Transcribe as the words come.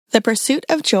The pursuit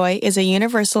of joy is a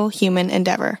universal human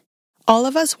endeavor. All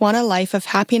of us want a life of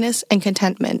happiness and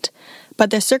contentment, but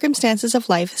the circumstances of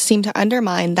life seem to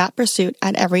undermine that pursuit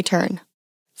at every turn.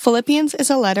 Philippians is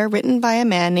a letter written by a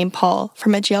man named Paul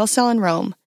from a jail cell in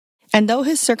Rome, and though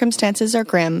his circumstances are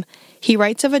grim, he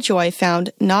writes of a joy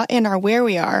found not in our where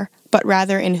we are, but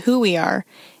rather in who we are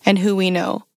and who we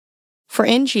know. For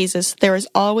in Jesus there is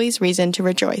always reason to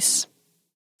rejoice.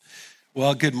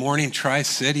 Well, good morning,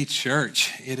 Tri-City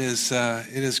Church. It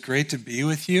is great to be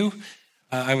with you.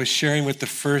 I was sharing with the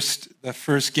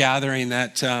first gathering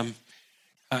that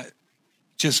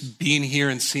just being here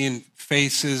and seeing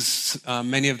faces,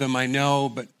 many of them I know,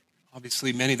 but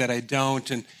obviously many that I don't,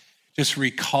 and just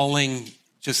recalling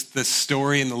just the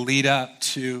story and the lead up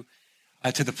to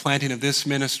the planting of this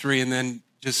ministry, and then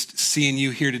just seeing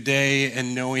you here today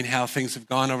and knowing how things have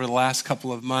gone over the last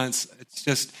couple of months. It's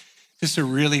just a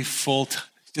really full,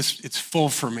 it's full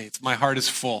for me. My heart is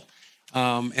full.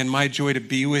 And my joy to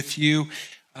be with you.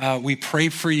 We pray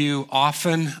for you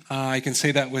often. I can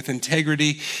say that with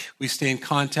integrity. We stay in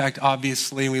contact,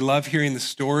 obviously, and we love hearing the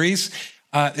stories.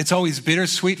 It's always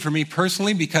bittersweet for me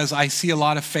personally because I see a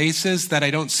lot of faces that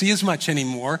I don't see as much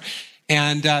anymore.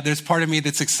 And there's part of me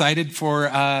that's excited for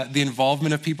the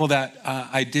involvement of people that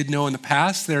I did know in the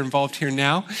past. They're involved here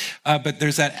now. But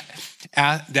there's that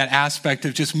aspect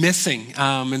of just missing.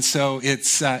 And so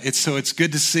it's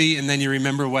good to see. And then you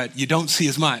remember what you don't see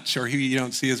as much or who you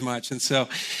don't see as much. And so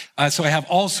I have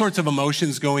all sorts of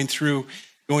emotions going through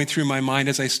my mind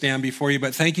as I stand before you.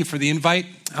 But thank you for the invite.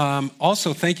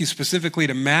 Also, thank you specifically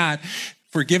to Matt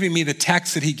for giving me the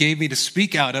text that he gave me to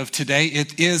speak out of today.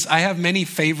 I have many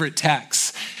favorite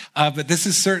texts, but this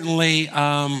is certainly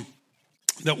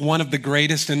one of the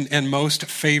greatest and most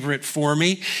favorite for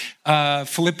me.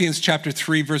 Philippians chapter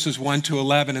 3, verses 1 to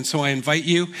 11. And so I invite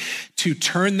you to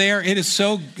turn there. It is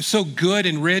so good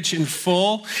and rich and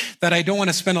full that I don't want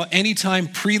to spend any time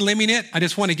preliming it. I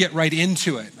just want to get right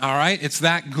into it. All right. It's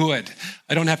that good.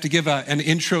 I don't have to give an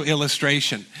intro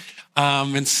illustration.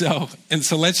 And so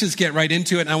let's just get right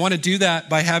into it. And I want to do that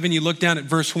by having you look down at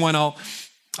verse 1. I'll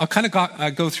kind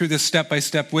of go through this step by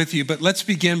step with you, but let's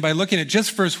begin by looking at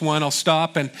just verse 1. I'll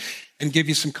stop and give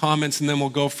you some comments, and then we'll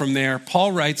go from there.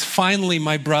 Paul writes, "Finally,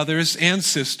 my brothers and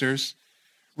sisters,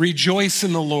 rejoice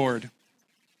in the Lord.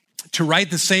 To write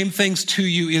the same things to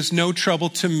you is no trouble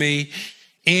to me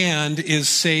and is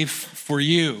safe for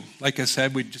you." Like I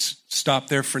said, we just stop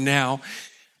there for now.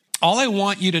 All I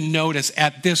want you to notice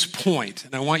at this point,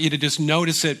 and I want you to just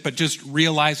notice it, but just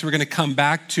realize we're going to come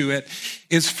back to it,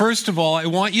 is first of all, I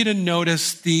want you to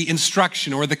notice the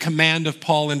instruction or the command of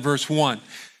Paul in verse 1.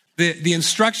 The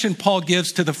instruction Paul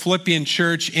gives to the Philippian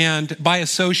church and by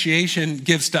association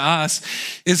gives to us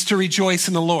is to rejoice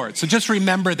in the Lord. So just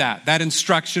remember that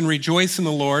instruction, rejoice in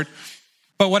the Lord.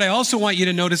 But what I also want you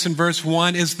to notice in verse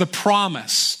 1 is the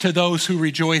promise to those who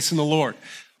rejoice in the Lord.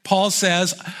 Paul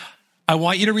says, I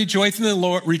want you to rejoice in the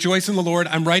Lord.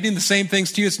 I'm writing the same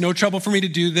things to you. It's no trouble for me to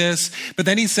do this. But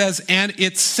then he says, and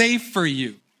it's safe for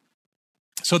you.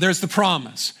 So there's the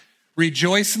promise.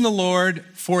 Rejoice in the Lord,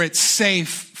 for it's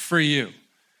safe for you.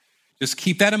 Just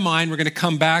keep that in mind. We're going to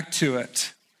come back to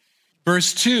it.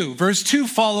 Verse 2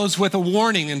 follows with a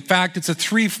warning. In fact, it's a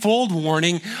threefold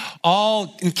warning,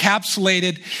 all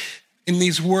encapsulated in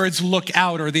these words, look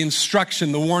out, or the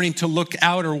instruction, the warning to look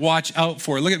out or watch out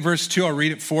for. Look at verse 2. I'll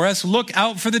read it for us. Look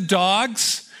out for the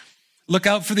dogs. Look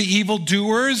out for the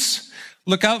evildoers.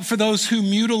 Look out for those who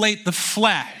mutilate the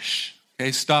flesh.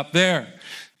 Okay, stop there.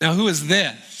 Now, who is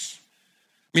this?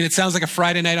 I mean, it sounds like a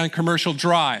Friday night on Commercial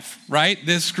Drive, right?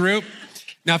 This group.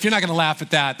 Now, if you're not going to laugh at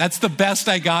that, that's the best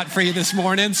I got for you this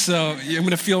morning, so I'm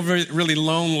going to feel really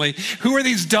lonely. Who are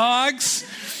these dogs?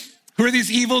 Who are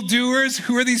these evildoers?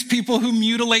 Who are these people who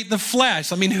mutilate the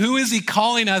flesh? I mean, who is he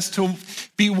calling us to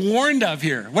be warned of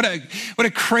here? What a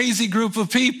crazy group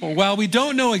of people. Well, we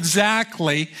don't know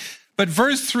exactly, but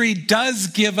verse 3 does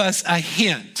give us a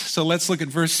hint. So let's look at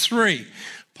verse 3.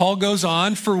 Paul goes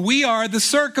on, for we are the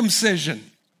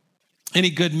circumcision. Any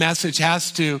good message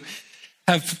has to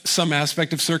have some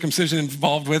aspect of circumcision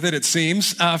involved with it, it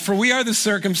seems. For we are the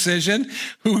circumcision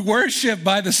who worship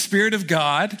by the Spirit of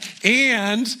God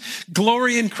and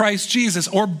glory in Christ Jesus,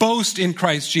 or boast in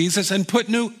Christ Jesus, and put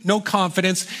no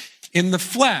confidence in the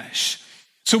flesh.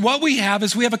 So what we have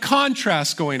is we have a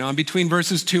contrast going on between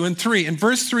verses 2 and 3. And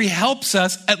verse 3 helps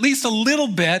us at least a little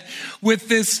bit with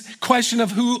this question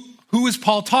of who is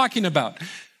Paul talking about.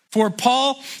 For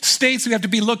Paul states we have to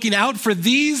be looking out for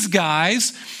these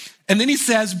guys. And then he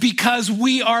says, because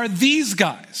we are these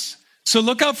guys. So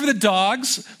look out for the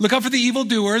dogs, look out for the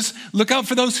evildoers, look out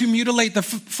for those who mutilate the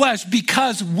flesh,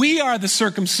 because we are the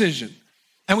circumcision.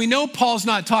 And we know Paul's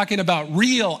not talking about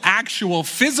real, actual,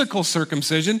 physical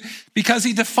circumcision because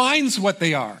he defines what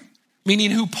they are,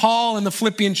 meaning who Paul and the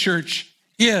Philippian church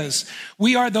is.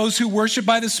 We are those who worship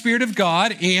by the Spirit of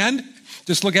God and,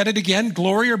 just look at it again,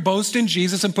 glory or boast in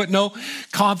Jesus and put no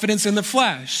confidence in the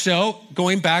flesh. So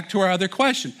going back to our other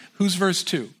question, who's verse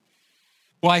 2?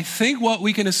 Well, I think what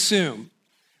we can assume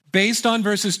based on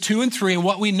verses 2 and 3 and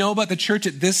what we know about the church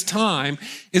at this time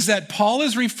is that Paul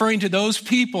is referring to those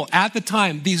people at the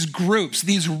time, these groups,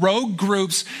 these rogue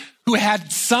groups who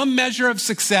had some measure of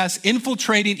success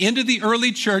infiltrating into the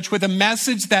early church with a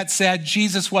message that said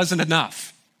Jesus wasn't enough.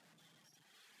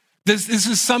 This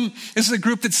is a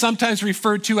group that's sometimes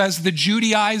referred to as the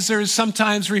Judaizers,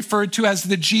 sometimes referred to as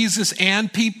the Jesus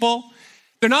and people.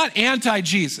 They're not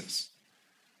anti-Jesus.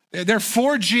 They're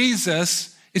for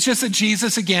Jesus. It's just that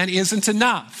Jesus, again, isn't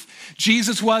enough.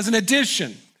 Jesus was an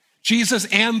addition. Jesus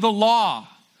and the law.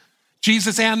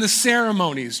 Jesus and the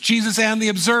ceremonies. Jesus and the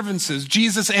observances.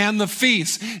 Jesus and the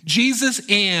feasts. Jesus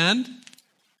and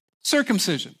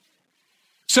circumcision.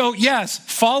 So yes,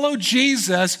 follow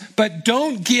Jesus, but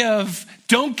don't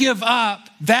give up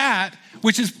that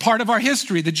which is part of our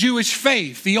history, the Jewish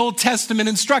faith, the Old Testament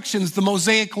instructions, the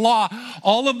Mosaic law,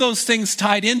 all of those things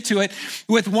tied into it,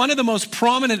 with one of the most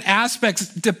prominent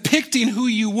aspects depicting who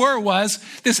you were was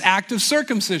this act of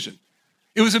circumcision.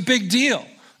 It was a big deal.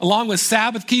 Along with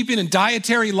Sabbath keeping and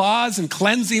dietary laws and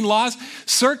cleansing laws,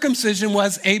 circumcision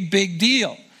was a big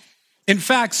deal. In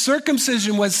fact,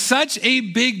 circumcision was such a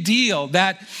big deal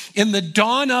that in the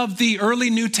dawn of the early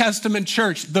New Testament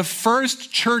church, the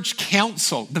first church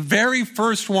council, the very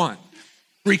first one,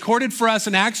 recorded for us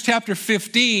in Acts chapter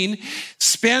 15,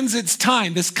 spends its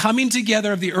time, this coming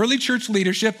together of the early church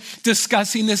leadership,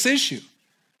 discussing this issue.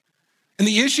 And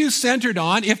the issue centered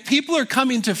on if people are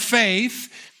coming to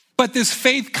faith, but this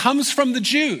faith comes from the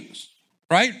Jews,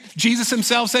 right? Jesus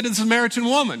himself said to the Samaritan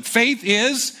woman, faith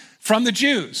is from the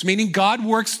Jews, meaning God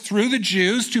works through the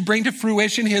Jews to bring to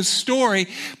fruition his story,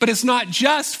 but it's not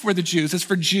just for the Jews, it's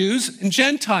for Jews and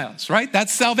Gentiles, right?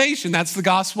 That's salvation, that's the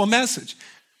gospel message.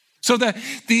 So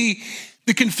the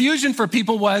confusion for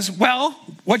people was, well,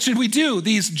 what should we do?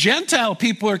 These Gentile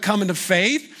people are coming to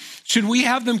faith. Should we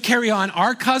have them carry on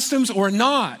our customs or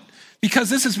not?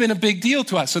 Because this has been a big deal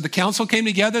to us. So the council came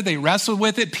together, they wrestled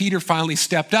with it. Peter finally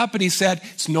stepped up and he said,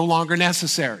 it's no longer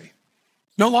necessary.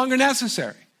 No longer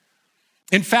necessary.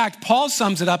 In fact, Paul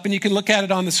sums it up, and you can look at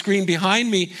it on the screen behind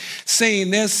me,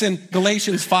 saying this in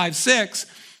Galatians 5:6.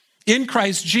 In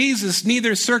Christ Jesus,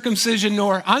 neither circumcision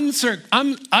nor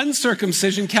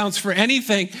uncircumcision counts for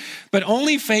anything, but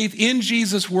only faith in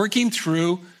Jesus working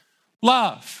through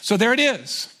love. So there it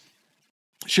is.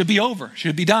 Should be over,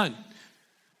 should be done.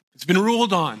 It's been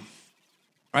ruled on,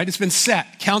 right? It's been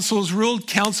set. Council has ruled,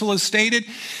 council has stated.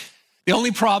 The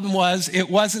only problem was it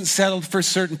wasn't settled for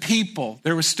certain people.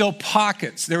 There were still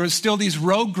pockets. There were still these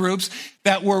rogue groups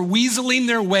that were weaseling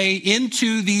their way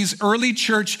into these early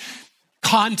church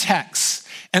contexts.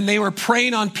 And they were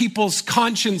preying on people's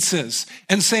consciences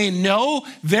and saying, no,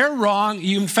 they're wrong.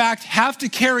 You, in fact, have to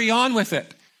carry on with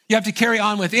it. You have to carry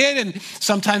on with it. And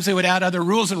sometimes they would add other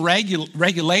rules and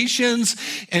regulations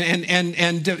and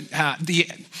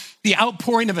the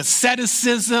outpouring of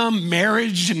asceticism,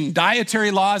 marriage and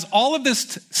dietary laws, all of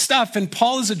this stuff. And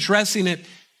Paul is addressing it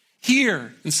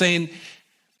here and saying,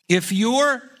 if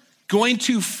you're going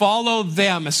to follow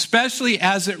them, especially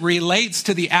as it relates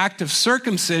to the act of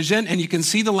circumcision, and you can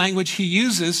see the language he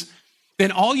uses,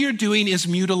 then all you're doing is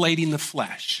mutilating the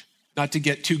flesh. Not to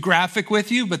get too graphic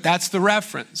with you, but that's the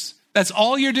reference. That's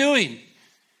all you're doing.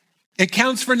 It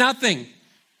counts for nothing.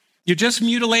 You're just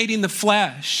mutilating the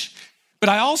flesh. But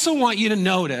I also want you to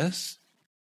notice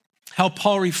how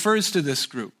Paul refers to this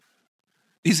group,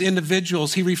 these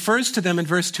individuals. He refers to them in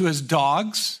verse 2 as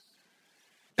dogs.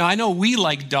 Now, I know we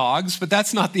like dogs, but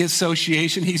that's not the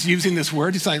association. He's using this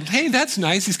word. He's like, hey, that's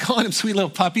nice. He's calling them sweet little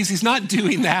puppies. He's not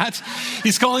doing that.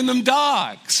 He's calling them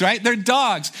dogs, right? They're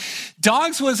dogs.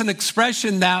 Dogs was an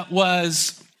expression that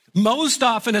was most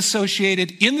often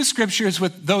associated in the scriptures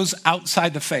with those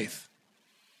outside the faith.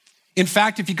 In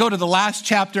fact, if you go to the last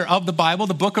chapter of the Bible,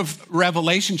 the book of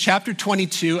Revelation, chapter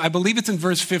 22, I believe it's in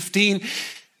verse 15,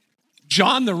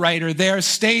 John, the writer there,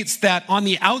 states that on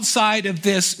the outside of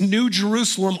this New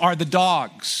Jerusalem are the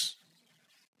dogs.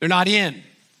 They're not in.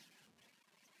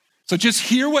 So just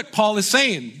hear what Paul is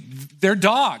saying. They're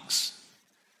dogs.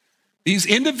 These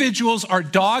individuals are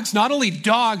dogs. Not only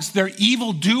dogs, they're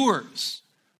evildoers.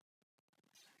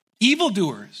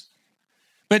 Evildoers.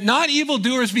 But not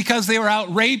evildoers because they were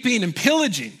out raping and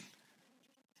pillaging.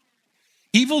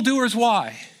 Evildoers,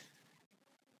 why?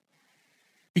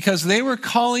 because they were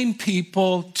calling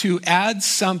people to add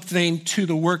something to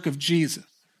the work of Jesus.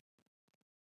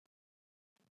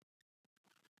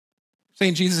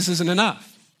 Saying Jesus isn't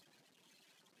enough.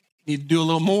 You need to do a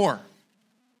little more.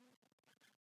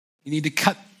 You need to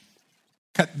cut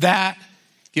that,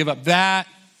 give up that,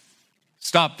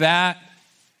 stop that.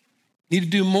 You need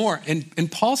to do more.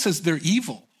 And Paul says they're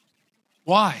evil.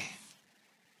 Why?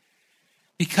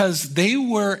 Because they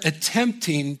were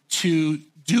attempting to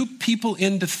dupe people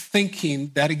into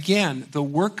thinking that, again, the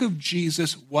work of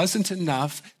Jesus wasn't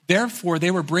enough. Therefore, they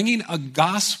were bringing a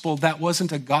gospel that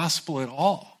wasn't a gospel at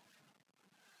all.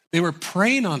 They were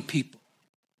preying on people.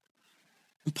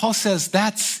 And Paul says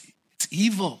it's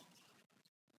evil.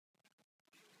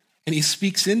 And he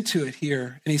speaks into it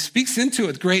here. And he speaks into it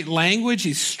with great language.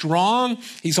 He's strong.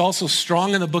 He's also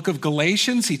strong in the book of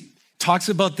Galatians. He talks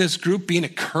about this group being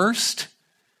accursed,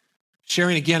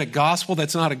 sharing again a gospel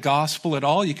that's not a gospel at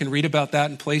all. You can read about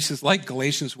that in places like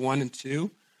Galatians 1 and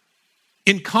 2.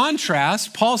 In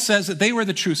contrast, Paul says that they were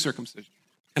the true circumcision.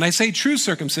 And I say true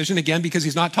circumcision again because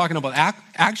he's not talking about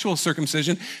actual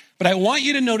circumcision, but I want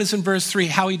you to notice in verse 3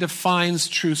 how he defines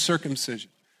true circumcision.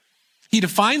 He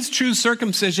defines true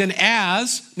circumcision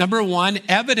as, number one,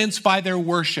 evidenced by their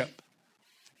worship.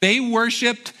 They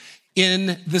worshiped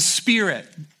in the Spirit.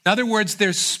 In other words,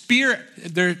 their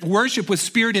worship was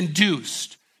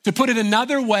Spirit-induced. To put it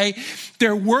another way,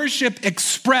 their worship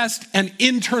expressed an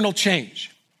internal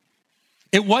change.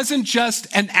 It wasn't just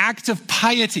an act of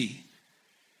piety.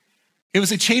 It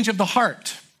was a change of the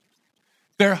heart.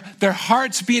 Their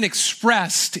hearts being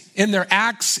expressed in their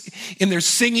acts, in their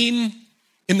singing,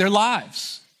 in their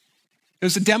lives. It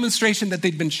was a demonstration that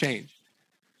they'd been changed.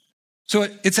 So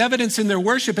it's evidence in their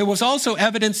worship. It was also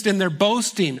evidenced in their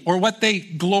boasting or what they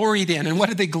gloried in. And what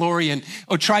did they glory in?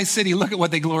 Oh, Tri-City, look at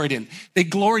what they gloried in. They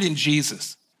gloried in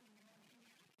Jesus.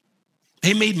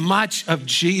 They made much of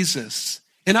Jesus.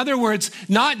 In other words,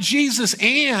 not Jesus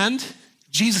and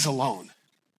Jesus alone.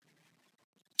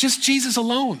 Just Jesus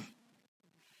alone.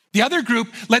 The other group,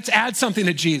 let's add something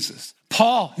to Jesus.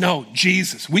 Paul, no,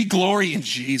 Jesus. We glory in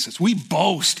Jesus. We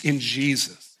boast in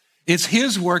Jesus. It's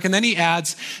his work. And then he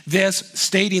adds this,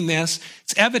 stating this.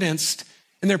 It's evidenced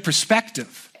in their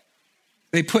perspective.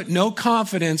 They put no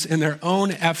confidence in their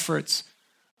own efforts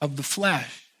of the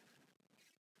flesh,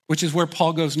 which is where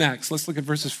Paul goes next. Let's look at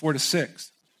verses 4-6.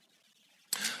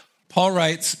 Paul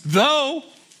writes, though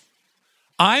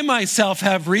I myself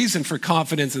have reason for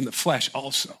confidence in the flesh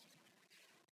also.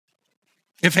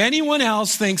 If anyone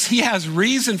else thinks he has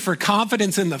reason for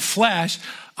confidence in the flesh,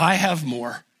 I have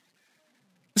more.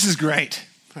 This is great,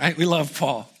 right? We love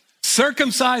Paul.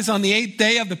 Circumcised on the 8th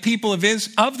day of the people of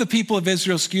Israel, of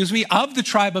the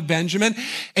tribe of Benjamin,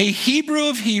 a Hebrew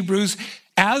of Hebrews,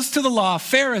 as to the law,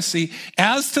 Pharisee,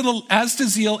 as to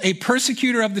zeal, a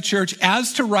persecutor of the church,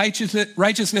 as to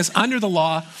righteousness under the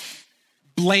law,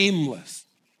 blameless.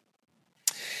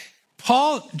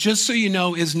 Paul, just so you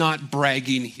know, is not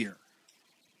bragging here.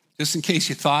 Just in case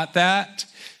you thought that,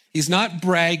 he's not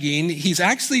bragging. He's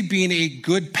actually being a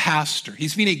good pastor.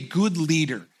 He's being a good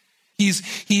leader.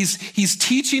 He's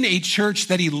teaching a church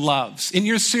that he loves. In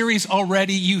your series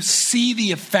already, you see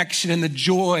the affection and the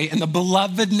joy and the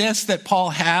belovedness that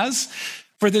Paul has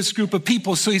for this group of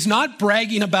people. So he's not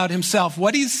bragging about himself.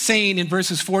 What he's saying in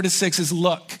verses 4-6 is,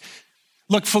 look,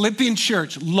 Philippian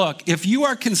church, look, if you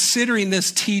are considering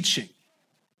this teaching,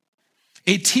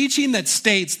 a teaching that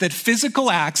states that physical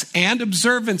acts and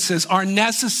observances are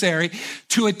necessary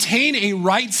to attain a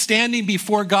right standing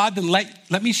before God, then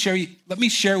let me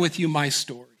share with you my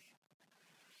story.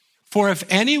 For if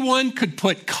anyone could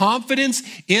put confidence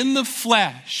in the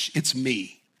flesh, it's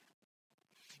me.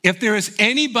 If there is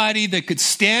anybody that could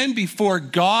stand before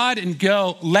God and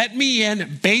go, let me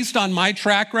in based on my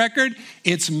track record,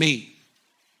 it's me.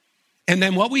 And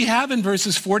then what we have in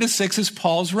verses 4-6 is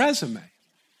Paul's resume.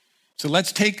 So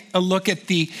let's take a look at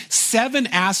the 7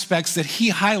 aspects that he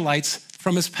highlights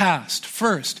from his past.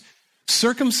 First,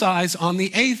 circumcised on the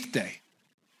 8th day.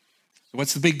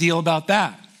 What's the big deal about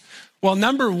that? Well,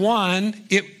 number 1,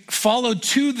 it followed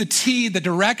to the T the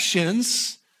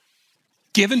directions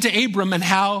given to Abram and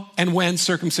how and when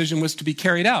circumcision was to be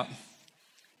carried out.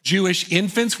 Jewish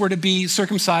infants were to be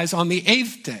circumcised on the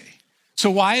 8th day.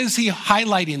 So why is he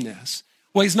highlighting this?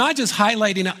 Well, he's not just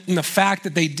highlighting in the fact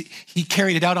that he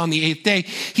carried it out on the 8th day.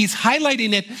 He's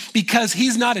highlighting it because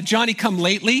he's not a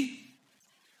Johnny-come-lately.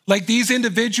 Like these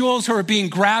individuals who are being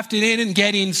grafted in and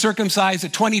getting circumcised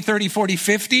at 20, 30, 40,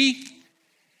 50.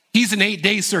 He's an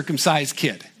 8-day circumcised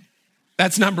kid.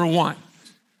 That's number 1.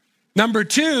 Number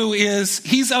 2 is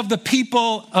he's of the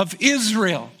people of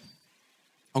Israel.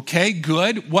 Okay,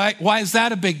 good. Why is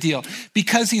that a big deal?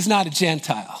 Because he's not a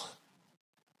Gentile.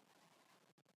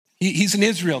 He's an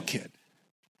Israel kid.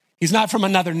 He's not from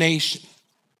another nation.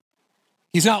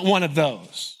 He's not one of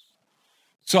those.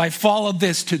 So I followed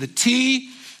this to the T.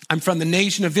 I'm from the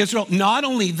nation of Israel. Not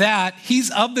only that, he's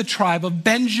of the tribe of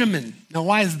Benjamin. Now,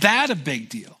 why is that a big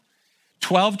deal?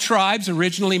 12 tribes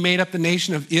originally made up the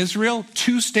nation of Israel.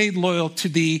 2 stayed loyal to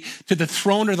the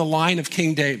throne or the line of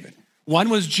King David. One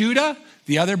was Judah,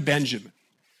 the other Benjamin.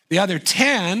 The other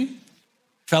 10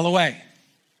 fell away.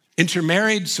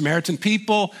 Intermarried, Samaritan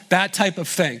people, that type of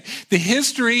thing. The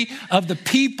history of the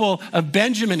people of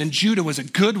Benjamin and Judah was a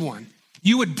good one.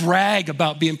 You would brag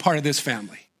about being part of this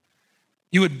family.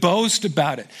 You would boast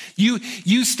about it. You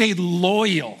stayed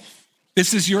loyal.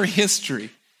 This is your history.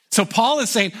 So Paul is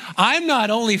saying, I'm not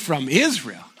only from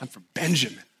Israel, I'm from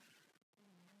Benjamin.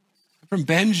 I'm from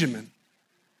Benjamin.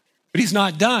 But he's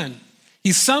not done.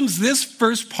 He sums this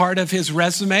first part of his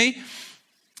resume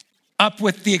up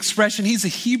with the expression, he's a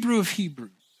Hebrew of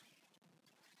Hebrews.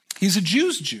 He's a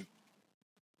Jew's Jew.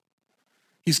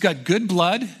 He's got good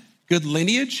blood, good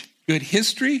lineage, good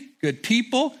history, good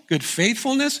people, good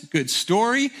faithfulness, good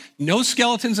story, no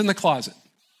skeletons in the closet.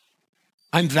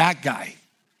 I'm that guy.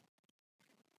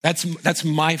 That's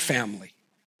my family.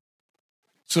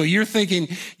 So you're thinking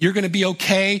you're going to be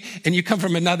okay and you come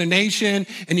from another nation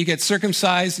and you get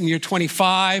circumcised and you're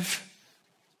 25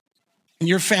 and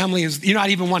your family you're not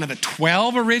even one of the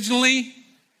 12 originally.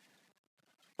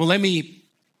 Well, let me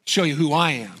show you who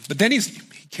I am. But then he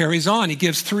carries on. He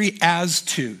gives 3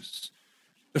 as-tos.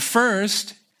 The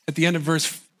first, at the end of verse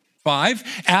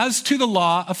 5, as to the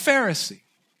law, a Pharisee.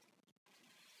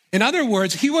 In other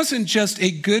words, he wasn't just a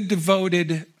good,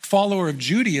 devoted follower of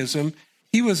Judaism.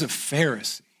 He was a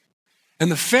Pharisee.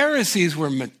 And the Pharisees were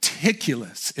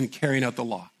meticulous in carrying out the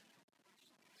law.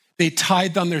 They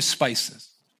tithed on their spices.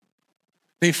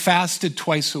 They fasted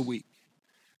twice a week.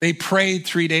 They prayed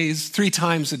 3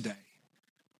 times a day.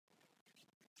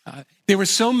 They were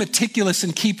so meticulous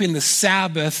in keeping the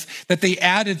Sabbath that they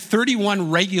added 31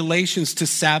 regulations to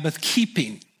Sabbath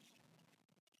keeping.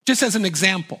 Just as an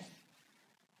example.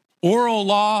 Oral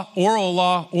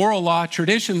law,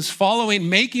 traditions following,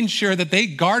 making sure that they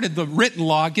guarded the written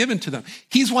law given to them.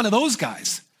 He's one of those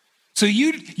guys. So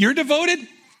you're devoted?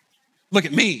 Look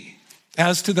at me.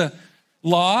 As to the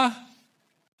law,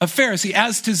 a Pharisee.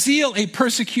 As to zeal, a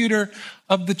persecutor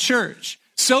of the church.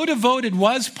 So devoted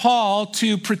was Paul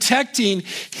to protecting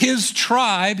his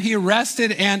tribe, he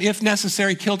arrested and, if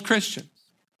necessary, killed Christians.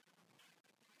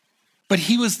 But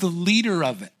he was the leader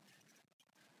of it.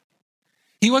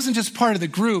 He wasn't just part of the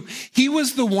group. He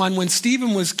was the one, when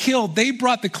Stephen was killed, they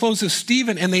brought the clothes of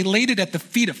Stephen and they laid it at the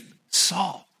feet of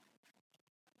Saul.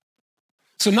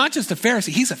 So not just a Pharisee,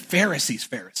 he's a Pharisee's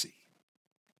Pharisee.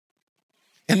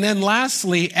 And then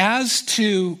lastly, as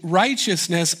to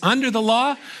righteousness under the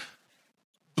law,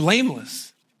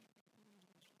 blameless.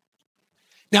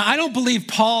 Now, I don't believe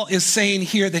Paul is saying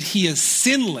here that he is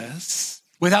sinless,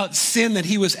 without sin, that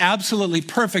he was absolutely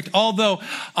perfect, although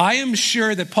I am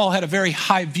sure that Paul had a very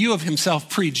high view of himself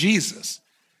pre-Jesus.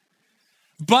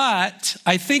 But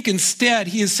I think instead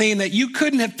he is saying that you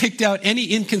couldn't have picked out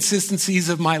any inconsistencies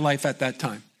of my life at that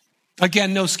time.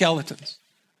 Again, no skeletons.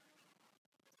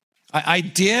 I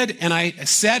did, and I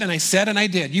said, and I said, and I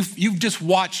did. You've just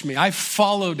watched me. I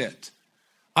followed it.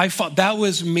 That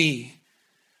was me.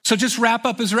 So just wrap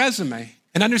up his resume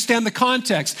and understand the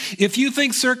context. If you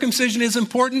think circumcision is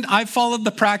important, I followed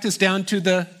the practice down to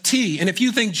the T. And if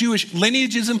you think Jewish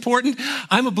lineage is important,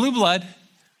 I'm a blue blood.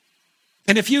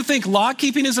 And if you think law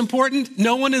keeping is important,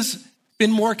 no one has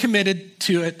been more committed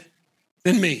to it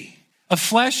than me. A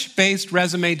flesh-based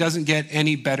resume doesn't get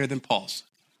any better than Paul's.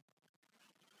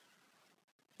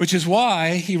 Which is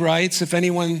why he writes, if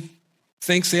anyone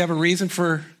thinks they have a reason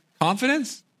for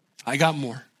confidence, I got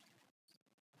more.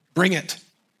 Bring it.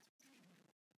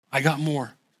 I got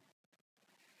more.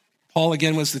 Paul,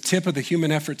 again, was the tip of the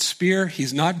human effort spear.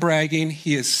 He's not bragging.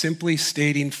 He is simply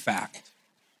stating fact.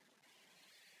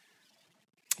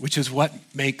 Which is what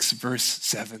makes verse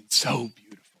 7 so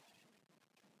beautiful.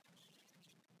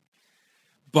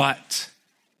 But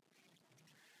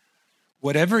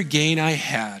whatever gain I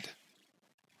had,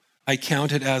 I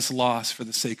counted as loss for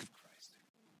the sake of Christ.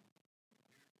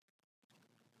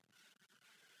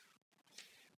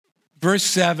 Verse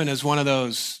 7 is one of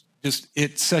those,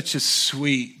 it's such a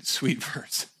sweet, sweet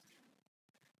verse.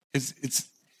 It's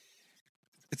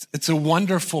a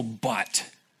wonderful but.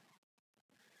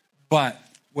 But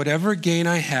whatever gain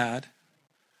I had,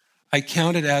 I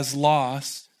counted as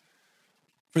loss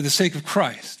for the sake of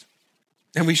Christ.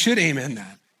 And we should amen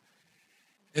that.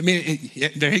 I mean,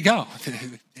 there you go.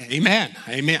 Amen.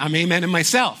 Amen. I'm amening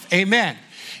myself. Amen.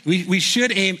 We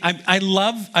should aim. I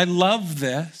love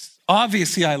this.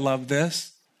 Obviously, I love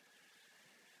this.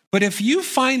 But if you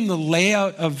find the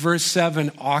layout of verse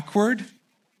 7 awkward,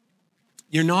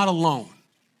 you're not alone.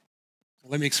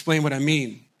 Let me explain what I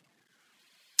mean.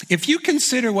 If you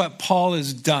consider what Paul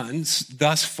has done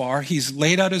thus far, he's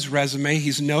laid out his resume,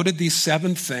 he's noted these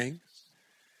 7 things.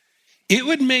 It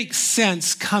would make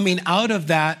sense coming out of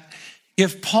that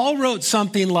if Paul wrote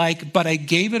something like, but I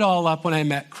gave it all up when I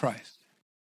met Christ.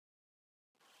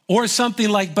 Or something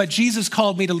like, but Jesus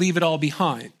called me to leave it all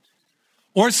behind.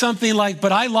 Or something like,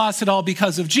 but I lost it all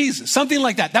because of Jesus. Something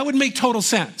like that. That would make total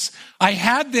sense. I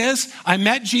had this, I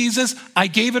met Jesus, I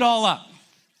gave it all up.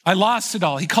 I lost it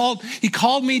all. He called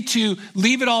me to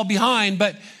leave it all behind,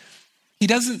 but he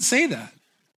doesn't say that.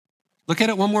 Look at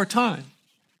it one more time.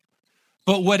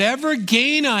 But whatever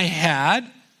gain I had,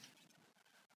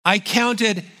 I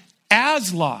counted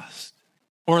as lost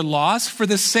or loss for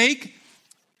the sake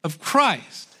of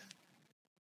Christ.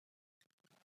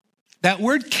 That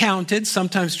word counted,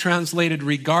 sometimes translated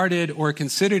regarded or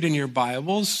considered in your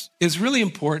Bibles, is really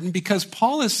important because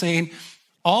Paul is saying,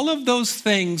 all of those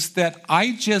things that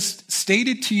I just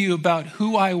stated to you about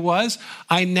who I was,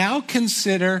 I now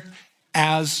consider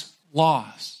as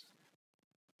loss.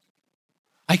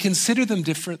 I consider them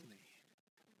differently.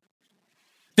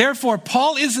 Therefore,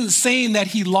 Paul isn't saying that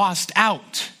he lost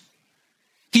out.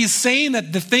 He's saying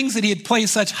that the things that he had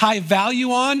placed such high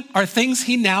value on are things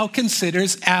he now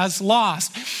considers as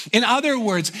lost. In other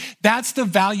words, that's the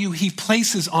value he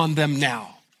places on them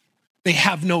now. They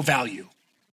have no value.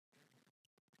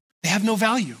 They have no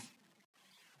value.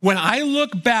 When I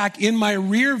look back in my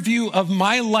rear view of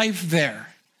my life there,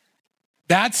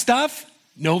 that stuff,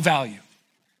 no value.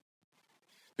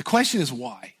 The question is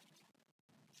why?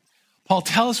 Paul,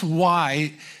 tell us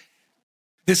why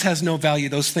this has no value.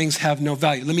 Those things have no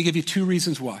value. Let me give you 2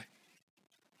 reasons why.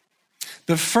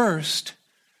 The first,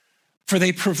 for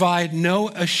they provide no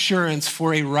assurance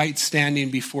for a right standing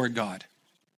before God.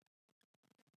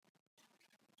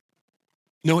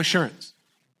 No assurance.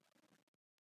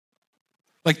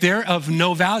 Like they're of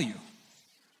no value.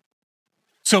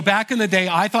 So back in the day,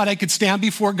 I thought I could stand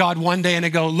before God one day and I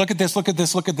go, look at this, look at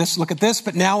this, look at this, look at this.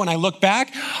 But now when I look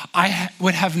back, I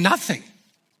would have nothing.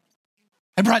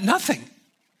 I brought nothing.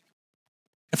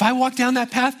 If I walk down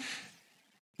that path,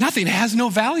 nothing. It has no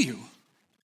value.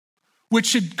 Which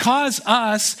should cause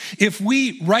us, if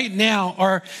we right now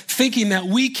are thinking that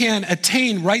we can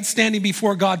attain right standing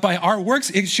before God by our works,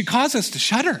 it should cause us to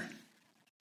shudder.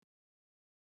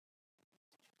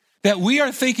 That we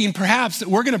are thinking perhaps that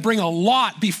we're going to bring a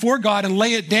lot before God and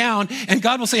lay it down, and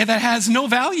God will say that has no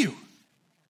value.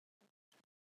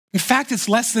 In fact, it's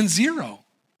less than 0.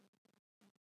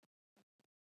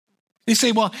 You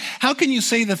say, well, how can you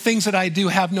say the things that I do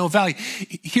have no value?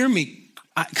 Hear me,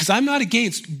 because I'm not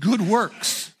against good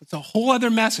works. It's a whole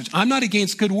other message. I'm not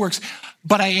against good works,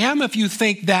 but I am if you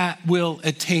think that will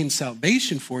attain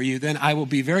salvation for you, then I will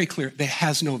be very clear, that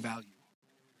has no value.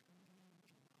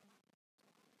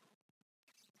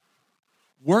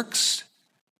 Works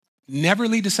never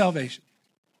lead to salvation.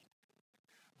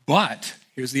 But,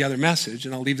 here's the other message,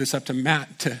 and I'll leave this up to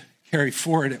Matt to carry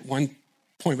forward at one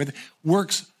point. But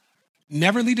works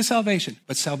never lead to salvation,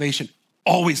 but salvation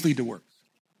always lead to works.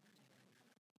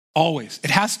 Always.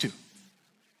 It has to.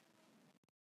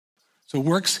 So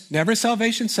works never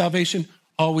salvation, salvation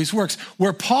always works.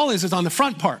 Where Paul is on the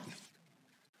front part.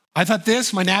 I thought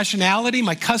this, my nationality,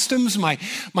 my customs, my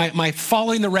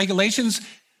following the regulations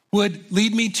would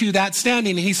lead me to that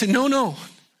standing. And he said, no.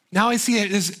 Now I see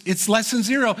it's less than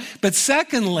 0. But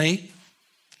secondly,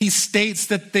 he states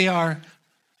that they are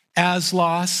as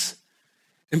loss.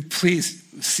 And please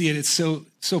see it, it's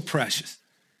so precious.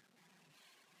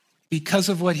 Because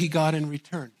of what he got in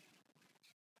return.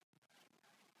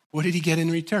 What did he get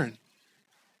in return?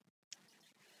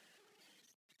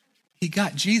 He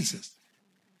got Jesus.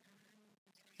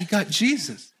 He got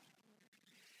Jesus.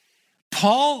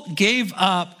 Paul gave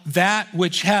up that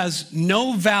which has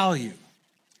no value,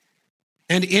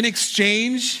 and in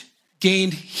exchange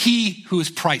gained he who is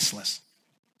priceless.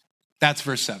 That's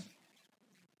verse 7.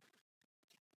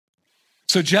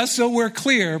 So just so we're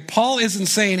clear, Paul isn't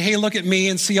saying, hey, look at me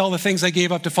and see all the things I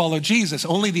gave up to follow Jesus.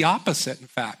 Only the opposite, in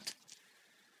fact.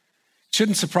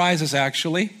 Shouldn't surprise us,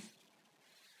 actually.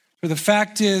 For the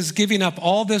fact is, giving up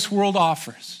all this world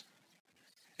offers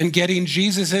and getting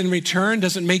Jesus in return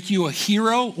doesn't make you a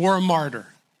hero or a martyr.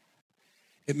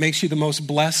 It makes you the most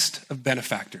blessed of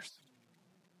benefactors.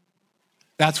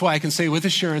 That's why I can say with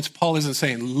assurance, Paul isn't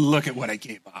saying, look at what I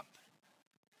gave up.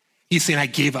 He's saying, I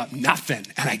gave up nothing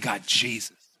and I got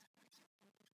Jesus.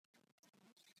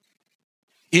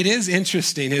 It is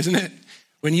interesting, isn't it?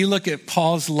 When you look at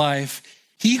Paul's life,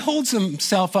 he holds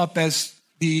himself up as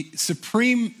the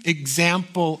supreme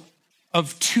example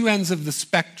of two ends of the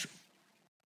spectrum.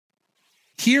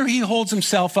 Here he holds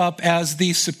himself up as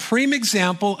the supreme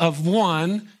example of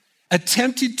one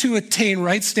attempted to attain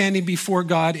right standing before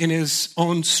God in his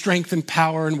own strength and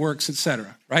power and works,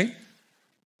 etc., right?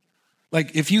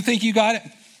 Like if you think you got it,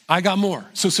 I got more.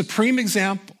 So supreme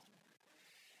example.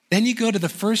 Then you go to the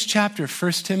first chapter of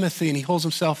 1 Timothy and he holds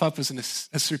himself up as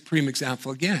a supreme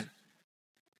example again.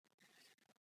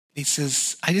 He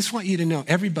says, I just want you to know,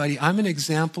 everybody, I'm an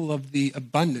example of the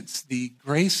abundance, the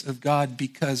grace of God,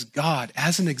 because God,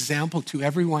 as an example to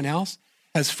everyone else,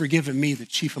 has forgiven me, the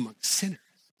chief among sinners.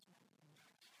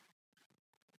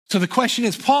 So the question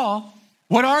is, Paul,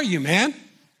 what are you, man?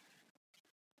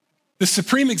 The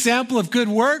supreme example of good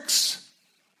works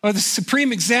or the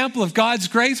supreme example of God's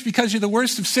grace because you're the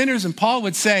worst of sinners? And Paul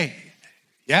would say,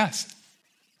 yes.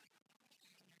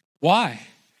 Why?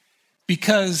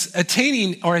 Because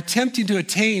attaining or attempting to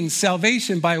attain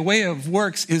salvation by way of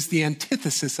works is the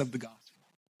antithesis of the gospel.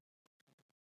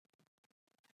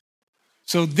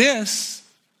 So this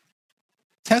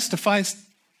testifies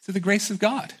to the grace of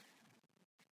God.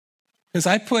 Because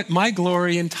I put my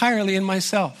glory entirely in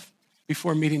myself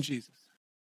before meeting Jesus.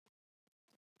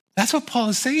 That's what Paul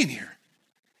is saying here.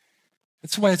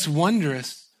 That's why it's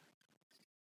wondrous.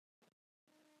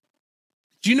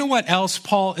 Do you know what else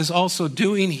Paul is also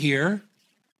doing here?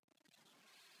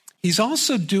 He's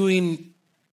also doing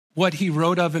what he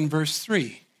wrote of in verse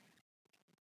 3.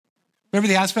 Remember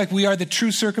the aspect, we are the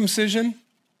true circumcision?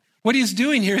 What he's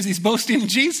doing here is he's boasting in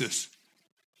Jesus.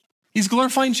 He's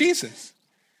glorifying Jesus.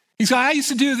 He's going, I used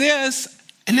to do this,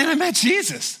 and then I met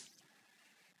Jesus.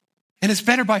 And it's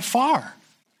better by far.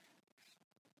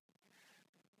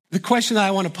 The question that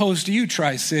I want to pose to you,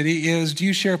 Tri-City, is do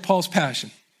you share Paul's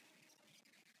passion?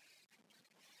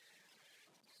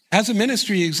 As a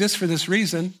ministry, it exists for this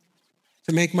reason,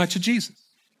 to make much of Jesus.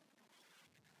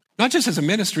 Not just as a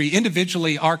ministry,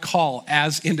 individually, our call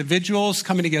as individuals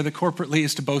coming together corporately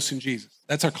is to boast in Jesus.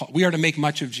 That's our call. We are to make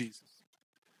much of Jesus.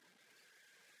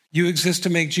 You exist to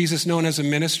make Jesus known as a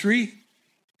ministry.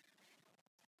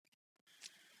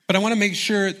 But I want to make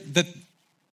sure that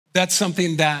that's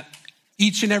something that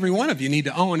each and every one of you need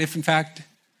to own, if in fact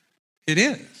it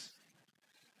is.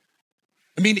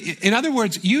 I mean, in other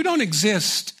words, you don't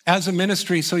exist as a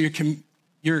ministry so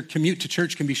your commute to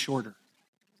church can be shorter.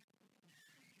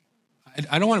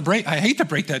 I don't want to I hate to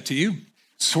break that to you,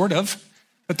 sort of,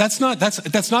 but that's not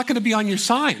going to be on your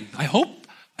sign. I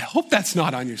hope that's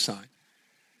not on your sign.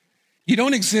 You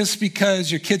don't exist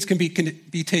because your kids can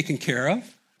be taken care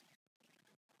of.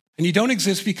 And you don't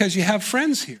exist because you have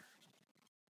friends here.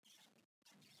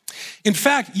 In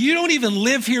fact, you don't even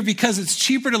live here because it's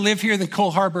cheaper to live here than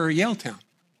Cole Harbor or Yaletown.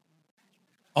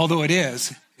 Although it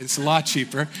is, it's a lot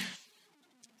cheaper.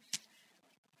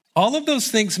 All of those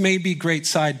things may be great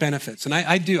side benefits. And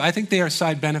I think they are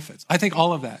side benefits. I think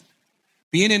all of that.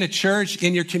 Being in a church,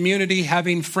 in your community,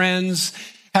 having friends,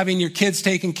 having your kids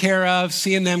taken care of,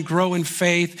 seeing them grow in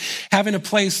faith, having a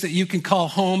place that you can call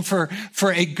home for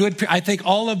a good, I think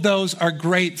all of those are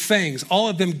great things. All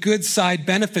of them good side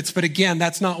benefits. But again,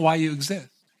 that's not why you exist.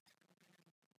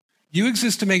 You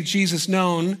exist to make Jesus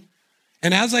known.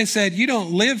 And as I said, you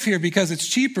don't live here because it's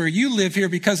cheaper. You live here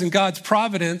because in God's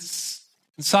providence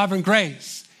and sovereign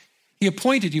grace, he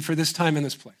appointed you for this time in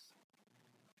this place.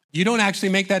 You don't actually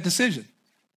make that decision.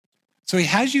 So he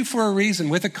has you for a reason,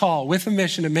 with a call, with a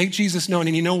mission to make Jesus known.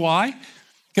 And you know why?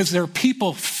 Because there are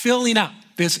people filling up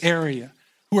this area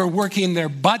who are working their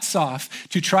butts off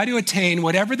to try to attain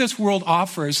whatever this world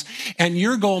offers. And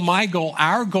your goal, my goal,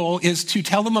 our goal is to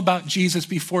tell them about Jesus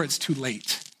before it's too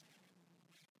late.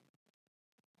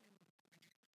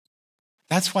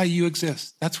 That's why you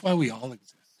exist. That's why we all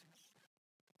exist.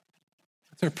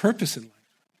 That's our purpose in life.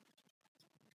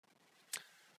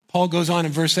 Paul goes on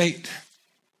in verse 8.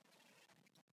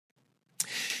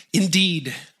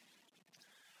 Indeed,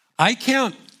 I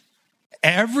count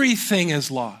everything as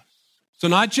lost. So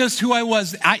not just who I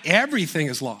was, everything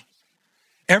is lost.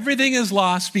 Everything is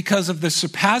lost because of the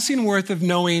surpassing worth of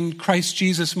knowing Christ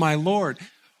Jesus my Lord.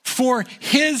 For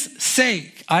his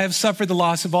sake, I have suffered the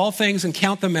loss of all things and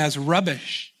count them as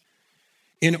rubbish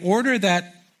in order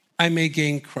that I may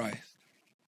gain Christ.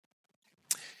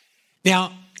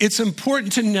 Now, it's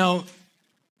important to note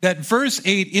that verse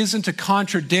 8 isn't a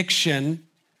contradiction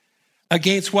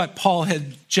against what Paul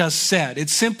had just said.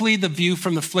 It's simply the view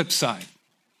from the flip side.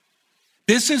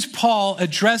 This is Paul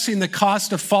addressing the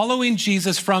cost of following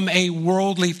Jesus from a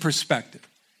worldly perspective.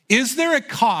 Is there a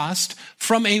cost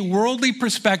from a worldly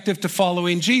perspective to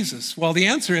following Jesus? Well, the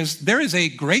answer is there is a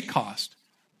great cost.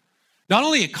 Not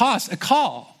only a cost, a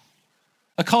call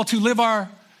to live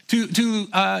to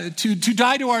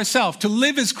die to ourselves, to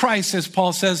live as Christ, as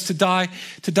Paul says, to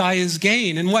die is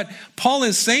gain. And what Paul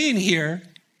is saying here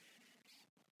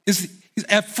is he's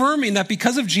affirming that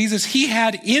because of Jesus, he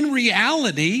had in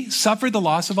reality suffered the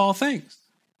loss of all things.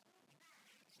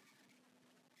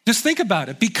 Just think about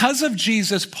it. Because of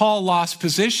Jesus, Paul lost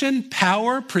position,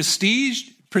 power, prestige,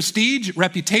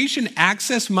 reputation,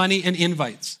 access, money, and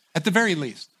invites, at the very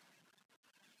least.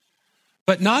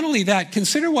 But not only that,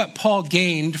 consider what Paul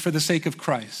gained for the sake of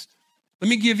Christ. Let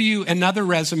me give you another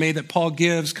resume that Paul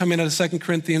gives coming out of 2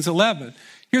 Corinthians 11.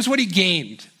 Here's what he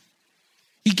gained.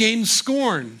 He gained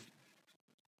scorn.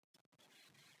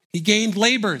 He gained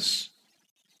labors.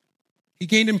 He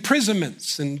gained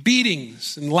imprisonments and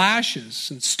beatings and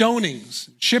lashes and stonings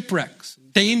and shipwrecks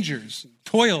and dangers and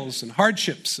toils and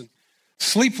hardships and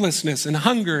sleeplessness and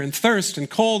hunger and thirst and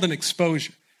cold and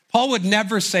exposure. Paul would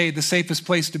never say the safest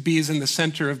place to be is in the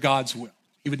center of God's will.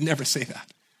 He would never say that.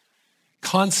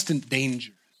 Constant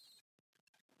danger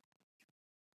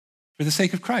for the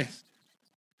sake of Christ.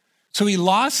 So he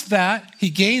lost that. He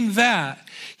gained that.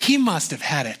 He must have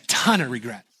had a ton of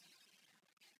regret.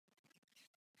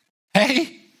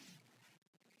 Hey,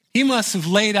 he must have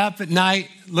laid up at night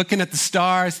looking at the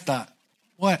stars, thought,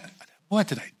 what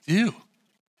did I do?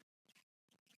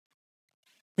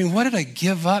 I mean, what did I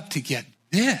give up to get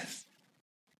this?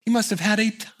 He must have had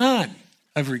a ton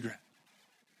of regret.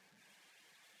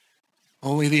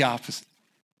 Only the opposite.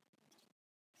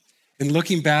 In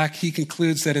looking back, he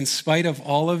concludes that in spite of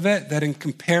all of it, that in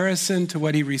comparison to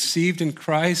what he received in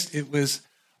Christ, it was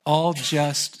all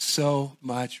just so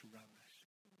much rubbish.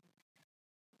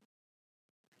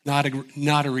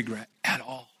 Not a regret at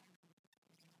all.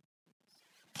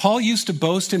 Paul used to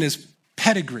boast in his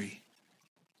pedigree.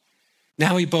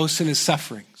 Now he boasts in his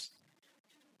sufferings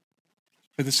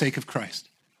for the sake of Christ.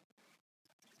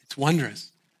 It's wondrous.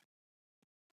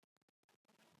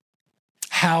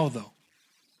 How, though?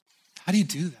 How do you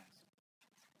do that?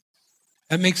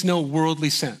 That makes no worldly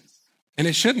sense. And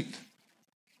it shouldn't.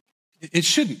 It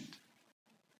shouldn't.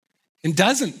 It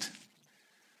doesn't.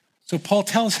 So Paul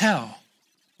tells how.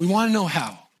 We want to know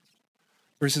how.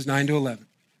 Verses 9 to 11.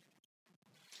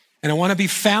 And I want to be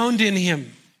found in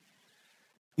him,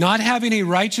 not having a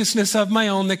righteousness of my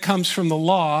own that comes from the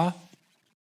law,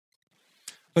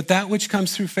 but that which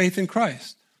comes through faith in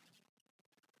Christ.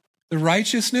 The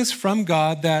righteousness from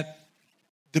God that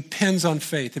depends on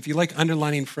faith. If you like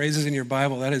underlining phrases in your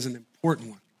Bible, that is an important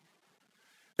one.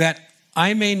 That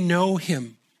I may know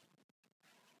him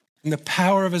in the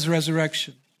power of his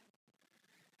resurrection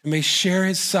and may share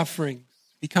his suffering,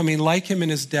 becoming like him in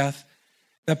his death,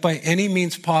 that by any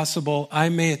means possible I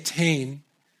may attain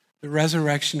the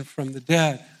resurrection from the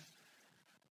dead.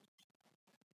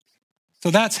 So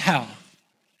that's how.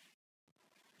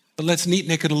 But let's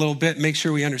neatnick it a little bit, make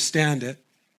sure we understand it.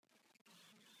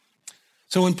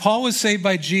 So when Paul was saved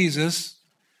by Jesus,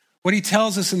 what he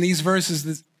tells us in these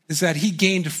verses is that he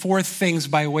gained 4 things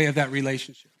by way of that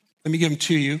relationship. Let me give them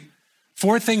to you.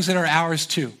 4 things that are ours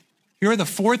too. Here are the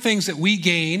 4 things that we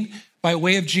gain by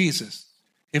way of Jesus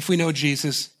if we know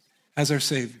Jesus as our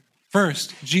Savior.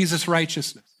 First, Jesus'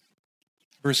 righteousness.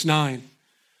 Verse 9,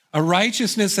 a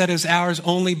righteousness that is ours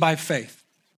only by faith.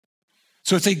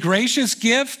 So it's a gracious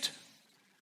gift.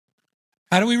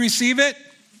 How do we receive it?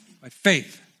 By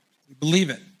faith. We believe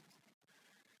it.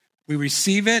 We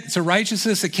receive it. It's a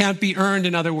righteousness that can't be earned,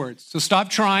 in other words. So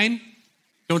stop trying.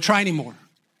 Don't try anymore.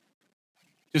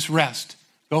 Just rest.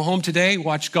 Go home today,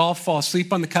 watch golf, fall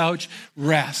asleep on the couch,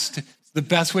 rest. It's the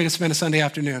best way to spend a Sunday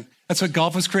afternoon. That's what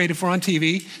golf was created for on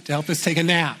TV, to help us take a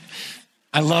nap.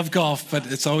 I love golf, but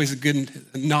it's always a good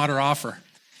nod or offer.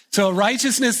 So a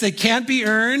righteousness that can't be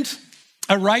earned,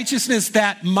 a righteousness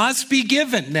that must be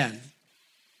given then.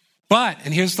 But,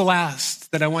 and here's the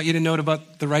last that I want you to note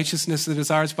about the righteousness that is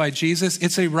ours by Jesus,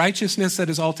 it's a righteousness that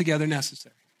is altogether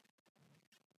necessary.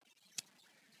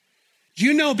 Do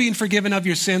you know being forgiven of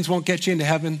your sins won't get you into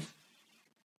heaven?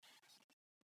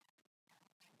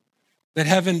 That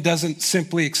heaven doesn't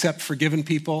simply accept forgiven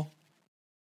people.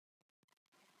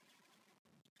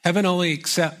 Heaven only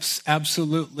accepts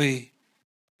absolutely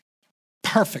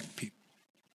perfect people,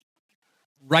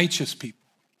 righteous people.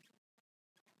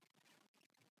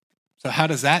 So how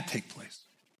does that take place?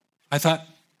 I thought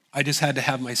I just had to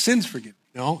have my sins forgiven.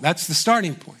 No, that's the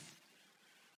starting point.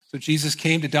 So Jesus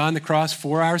came to die on the cross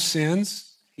for our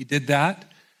sins. He did that.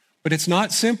 But it's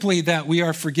not simply that we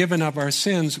are forgiven of our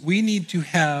sins. We need to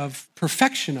have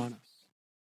perfection on us.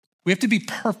 We have to be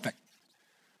perfect.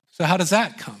 So how does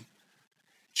that come?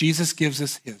 Jesus gives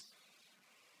us his.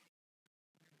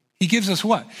 He gives us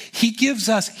what? He gives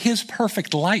us his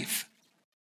perfect life.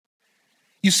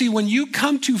 You see, when you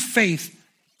come to faith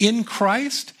in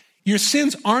Christ, your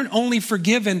sins aren't only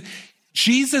forgiven,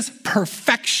 Jesus'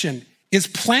 perfection is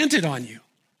planted on you.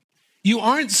 You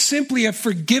aren't simply a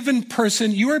forgiven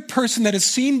person. You're a person that is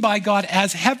seen by God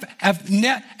as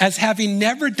having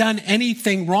never done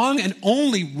anything wrong and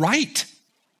only right.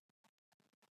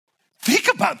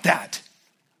 Think about that.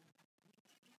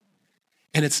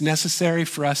 And it's necessary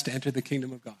for us to enter the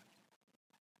kingdom of God.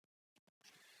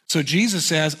 So Jesus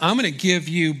says, I'm going to give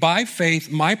you by faith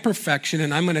my perfection,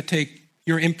 and I'm going to take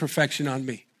your imperfection on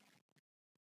me.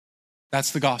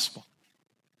 That's the gospel.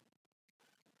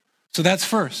 So that's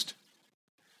first.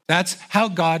 That's how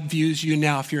God views you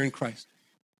now if you're in Christ.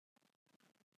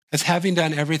 As having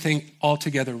done everything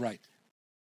altogether right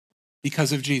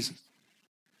because of Jesus.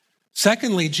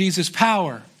 Secondly, Jesus'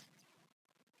 power.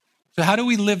 So how do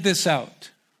we live this out?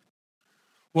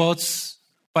 Well, it's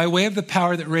by way of the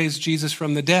power that raised Jesus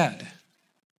from the dead.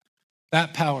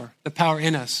 That power, the power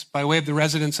in us, by way of the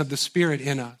residence of the Spirit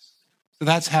in us. So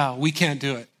that's how. We can't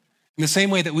do it. In the same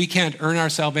way that we can't earn our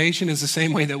salvation is the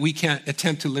same way that we can't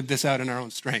attempt to live this out in our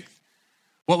own strength.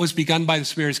 What was begun by the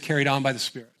Spirit is carried on by the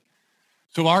Spirit.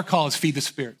 So our call is feed the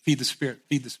Spirit, feed the Spirit,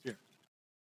 feed the Spirit.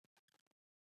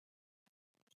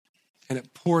 And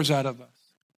it pours out of us.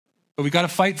 But we got to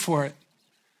fight for it.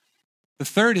 The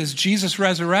third is Jesus'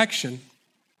 resurrection.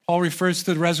 Paul refers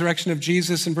to the resurrection of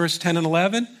Jesus in verses 10 and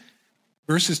 11.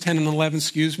 A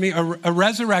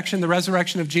resurrection, the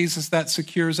resurrection of Jesus that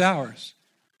secures ours.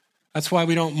 That's why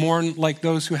we don't mourn like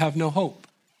those who have no hope.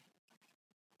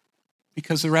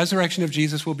 Because the resurrection of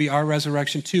Jesus will be our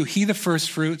resurrection too. He the first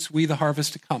fruits, we the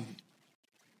harvest to come.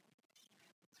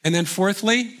 And then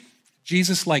fourthly,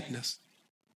 Jesus likeness.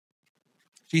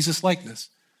 Jesus likeness.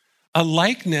 A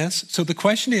likeness, so the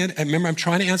question is, and remember I'm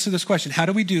trying to answer this question, how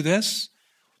do we do this?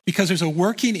 Because there's a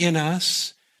working in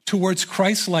us towards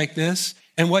Christ likeness,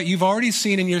 and what you've already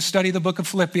seen in your study of the book of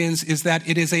Philippians is that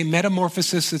it is a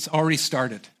metamorphosis that's already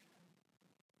started.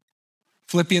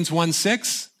 Philippians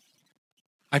 1:6,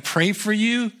 I pray for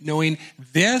you, knowing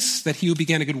this, that he who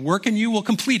began a good work in you will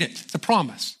complete it. It's a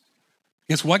promise.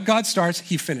 Because what God starts,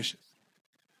 he finishes.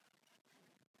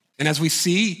 And as we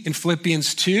see in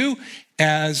Philippians 2,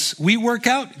 as we work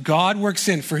out, God works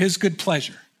in for his good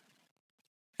pleasure.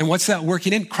 And what's that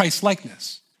working in?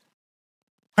 Christ-likeness.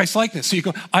 Christ-likeness. So you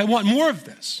go, I want more of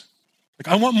this.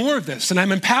 I want more of this, and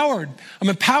I'm empowered.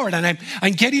 And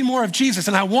I'm getting more of Jesus,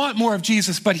 and I want more of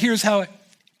Jesus, but here's how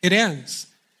it ends.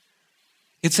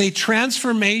 It's a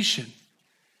transformation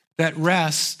that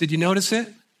rests, did you notice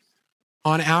it?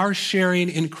 On our sharing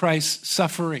in Christ's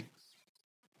suffering.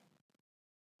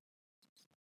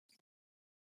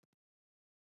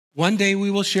 One day we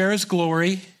will share his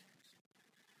glory,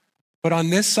 but on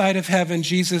this side of heaven,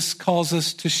 Jesus calls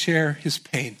us to share his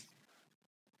pain.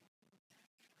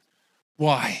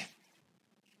 Why?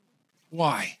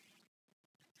 Why?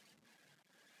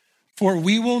 For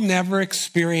we will never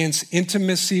experience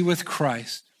intimacy with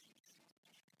Christ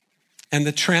and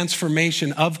the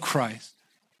transformation of Christ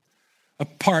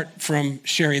apart from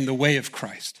sharing the way of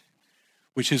Christ,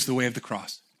 which is the way of the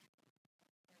cross.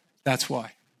 That's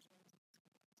why.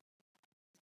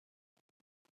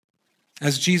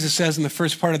 As Jesus says in the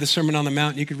first part of the Sermon on the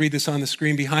Mount, you could read this on the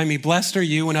screen behind me, blessed are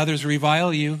you when others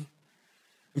revile you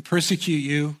and persecute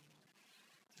you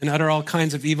and utter all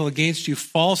kinds of evil against you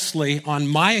falsely on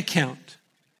my account.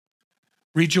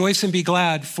 Rejoice and be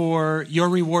glad, for your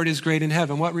reward is great in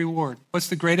heaven. What reward? What's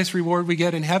the greatest reward we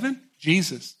get in heaven?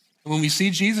 Jesus. And when we see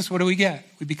Jesus, what do we get?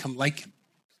 We become like him.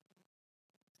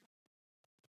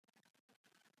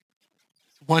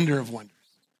 Wonder of wonders.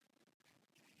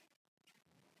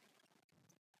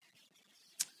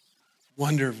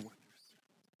 Wonder of wonders.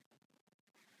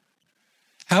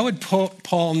 How would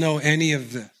Paul know any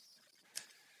of this?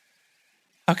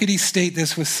 How could he state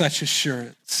this with such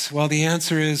assurance? Well, the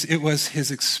answer is it was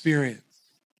his experience.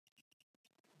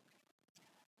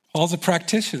 Paul's a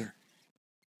practitioner.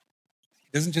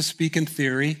 He doesn't just speak in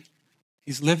theory,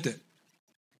 he's lived it.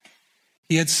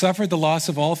 He had suffered the loss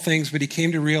of all things, but he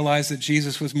came to realize that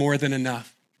Jesus was more than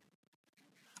enough.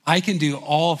 I can do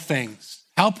all things.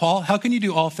 How, Paul? How can you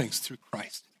do all things? Through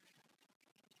Christ.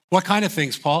 What kind of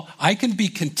things, Paul? I can be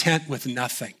content with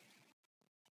nothing.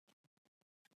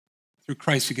 Through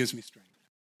Christ who gives me strength.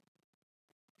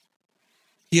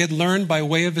 He had learned by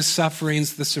way of his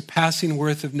sufferings the surpassing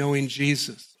worth of knowing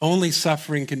Jesus. Only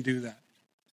suffering can do that.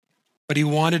 but he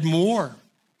wanted more,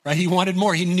 right? He wanted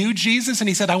more. He knew Jesus and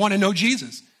he said, I want to know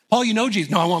Jesus. Paul, you know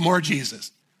Jesus. No, I want more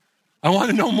Jesus. I want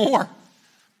to know more.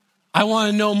 I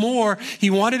want to know more. He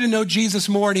wanted to know Jesus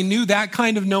more, and he knew that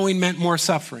kind of knowing meant more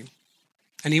suffering.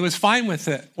 And he was fine with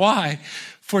it. Why?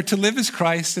 For to live is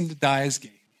Christ and to die is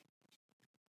gain.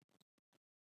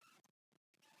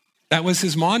 That was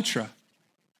his mantra.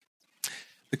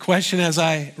 The question as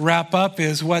I wrap up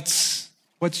is, what's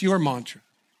your mantra?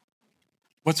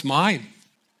 What's mine?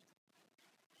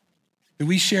 Do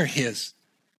we share his?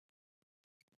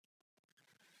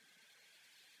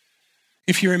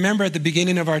 If you remember at the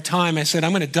beginning of our time, I said,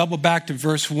 I'm going to double back to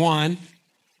verse 1.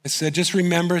 I said, just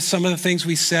remember some of the things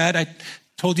we said. I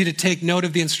told you to take note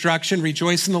of the instruction,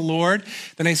 rejoice in the Lord.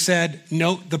 Then I said,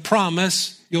 note the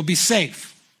promise, you'll be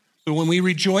safe. So when we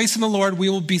rejoice in the Lord, we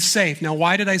will be safe. Now,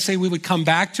 why did I say we would come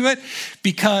back to it?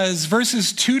 Because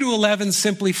verses 2 to 11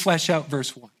 simply flesh out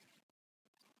verse 1.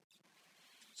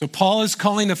 So Paul is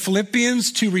calling the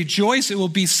Philippians to rejoice. It will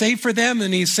be safe for them.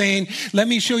 And he's saying, let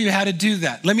me show you how to do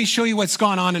that. Let me show you what's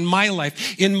gone on in my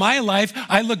life. In my life,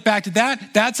 I look back to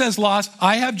that. That says loss.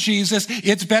 I have Jesus.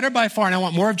 It's better by far. And I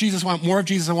want more of Jesus. I want more of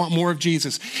Jesus. I want more of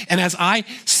Jesus. And as I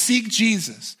seek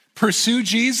Jesus, pursue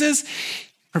Jesus,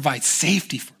 provide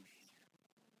safety for me.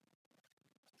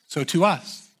 So to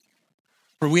us,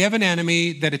 for we have an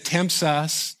enemy that tempts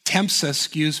us,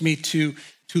 to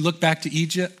look back to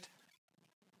Egypt.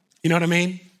 You know what I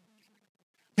mean?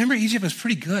 Remember, Egypt was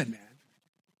pretty good, man.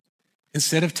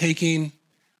 Instead of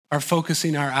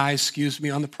focusing our eyes,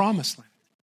 on the promised land.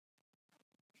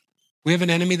 We have an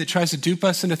enemy that tries to dupe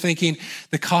us into thinking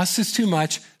the cost is too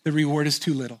much, the reward is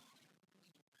too little.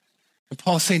 And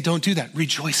Paul's saying, don't do that.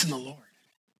 Rejoice in the Lord.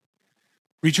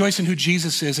 Rejoice in who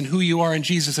Jesus is and who you are in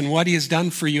Jesus and what he has done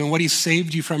for you and what he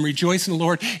saved you from. Rejoice in the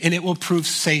Lord, and it will prove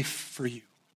safe for you.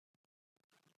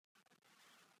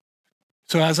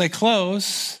 So as I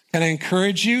close, can I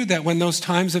encourage you that when those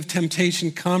times of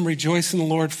temptation come, rejoice in the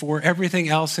Lord, for everything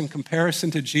else in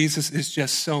comparison to Jesus is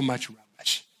just so much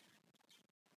rubbish.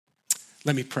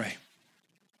 Let me pray.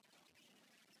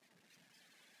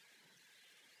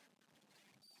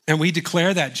 And we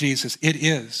declare that, Jesus, it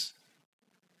is.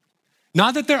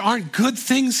 Not that there aren't good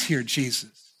things here,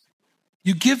 Jesus.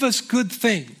 You give us good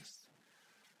things.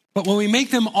 But when we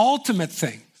make them ultimate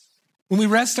things, when we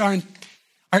rest our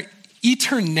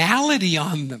eternality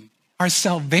on them, our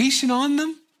salvation on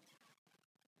them,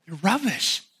 they're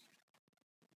rubbish.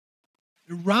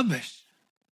 They're rubbish.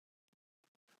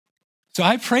 So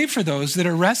I pray for those that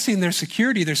are resting their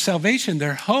security, their salvation,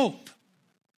 their hope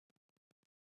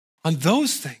on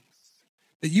those things,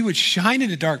 that you would shine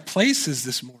into dark places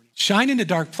this morning. Shine into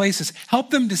dark places. Help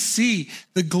them to see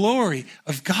the glory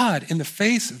of God in the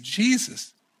face of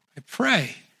Jesus. I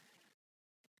pray.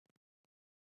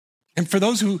 And for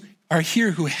those who are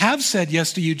here who have said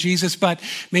yes to you, Jesus, but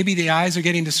maybe the eyes are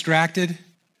getting distracted,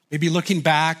 maybe looking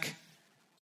back,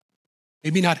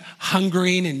 maybe not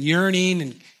hungering and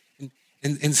yearning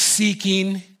and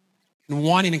seeking and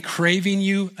wanting and craving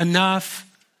you enough.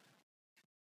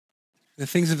 The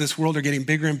things of this world are getting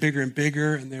bigger and bigger and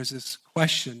bigger, and there's this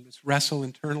question, this wrestle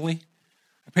internally.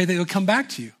 I pray that you'll come back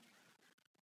to you.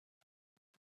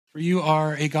 For you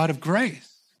are a God of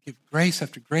grace. Give grace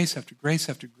after grace after grace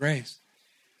after grace.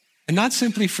 And not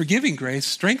simply forgiving grace,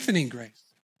 strengthening grace.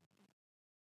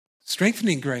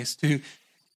 Strengthening grace to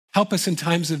help us in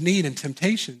times of need and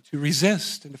temptation, to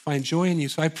resist and to find joy in you.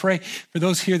 So I pray for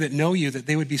those here that know you, that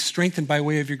they would be strengthened by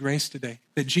way of your grace today.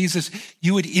 That Jesus,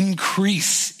 you would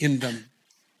increase in them.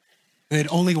 And they'd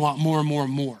only want more and more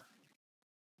and more.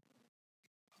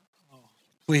 Oh,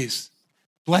 please,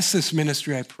 bless this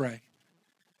ministry, I pray.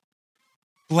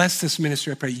 Bless this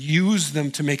ministry, I pray. Use them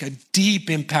to make a deep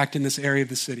impact in this area of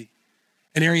the city,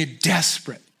 an area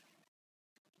desperate.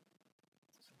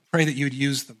 Pray that you would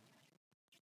use them,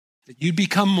 that you'd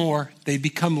become more, they'd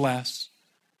become less,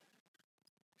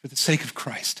 for the sake of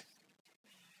Christ.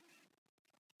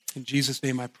 In Jesus'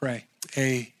 name I pray,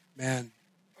 amen.